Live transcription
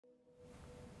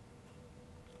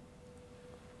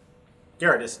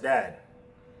Garrett, it's Dad.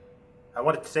 I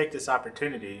wanted to take this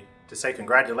opportunity to say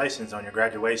congratulations on your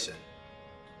graduation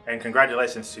and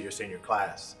congratulations to your senior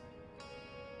class.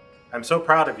 I'm so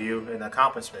proud of you and the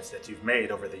accomplishments that you've made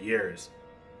over the years.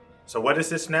 So what is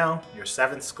this now? Your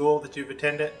 7th school that you've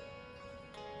attended?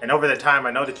 And over the time,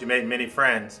 I know that you made many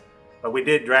friends, but we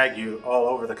did drag you all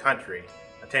over the country,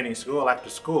 attending school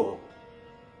after school,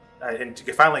 and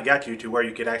finally got you to where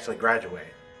you could actually graduate.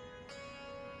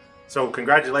 So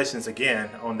congratulations again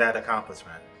on that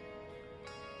accomplishment.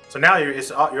 So now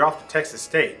you're off to Texas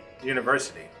State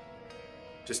University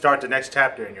to start the next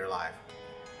chapter in your life.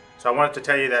 So I wanted to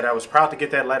tell you that I was proud to get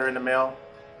that letter in the mail,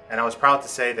 and I was proud to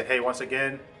say that, hey, once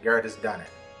again, Garrett has done it.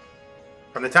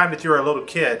 From the time that you were a little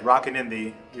kid rocking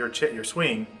in your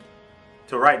swing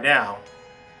till right now,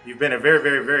 you've been a very,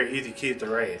 very, very easy kid to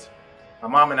raise. My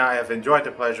mom and I have enjoyed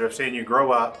the pleasure of seeing you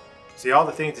grow up, see all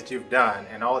the things that you've done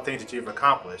and all the things that you've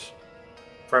accomplished,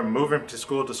 from moving to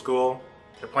school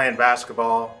to playing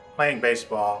basketball, playing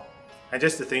baseball, and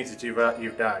just the things that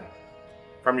you've done.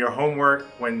 From your homework,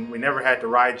 when we never had to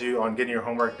ride you on getting your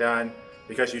homework done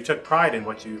because you took pride in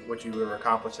what you were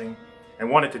accomplishing and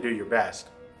wanted to do your best.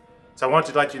 So I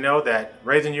wanted to let you know that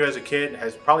raising you as a kid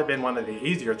has probably been one of the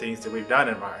easier things that we've done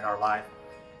in our life,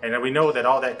 and that we know that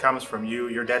all that comes from you,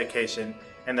 your dedication,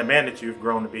 and the man that you've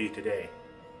grown to be today.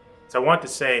 So I want to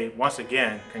say once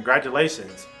again,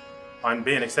 congratulations on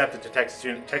being accepted to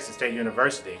Texas State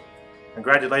University.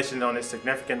 Congratulations on this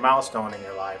significant milestone in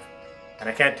your life. And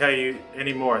I can't tell you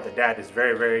anymore that Dad is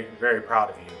very, very, very proud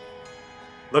of you.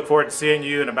 Look forward to seeing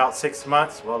you in about 6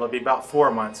 months. Well, it'll be about 4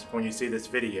 months when you see this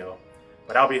video,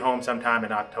 but I'll be home sometime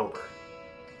in October.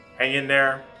 Hang in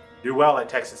there, do well at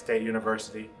Texas State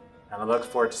University, and I look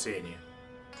forward to seeing you.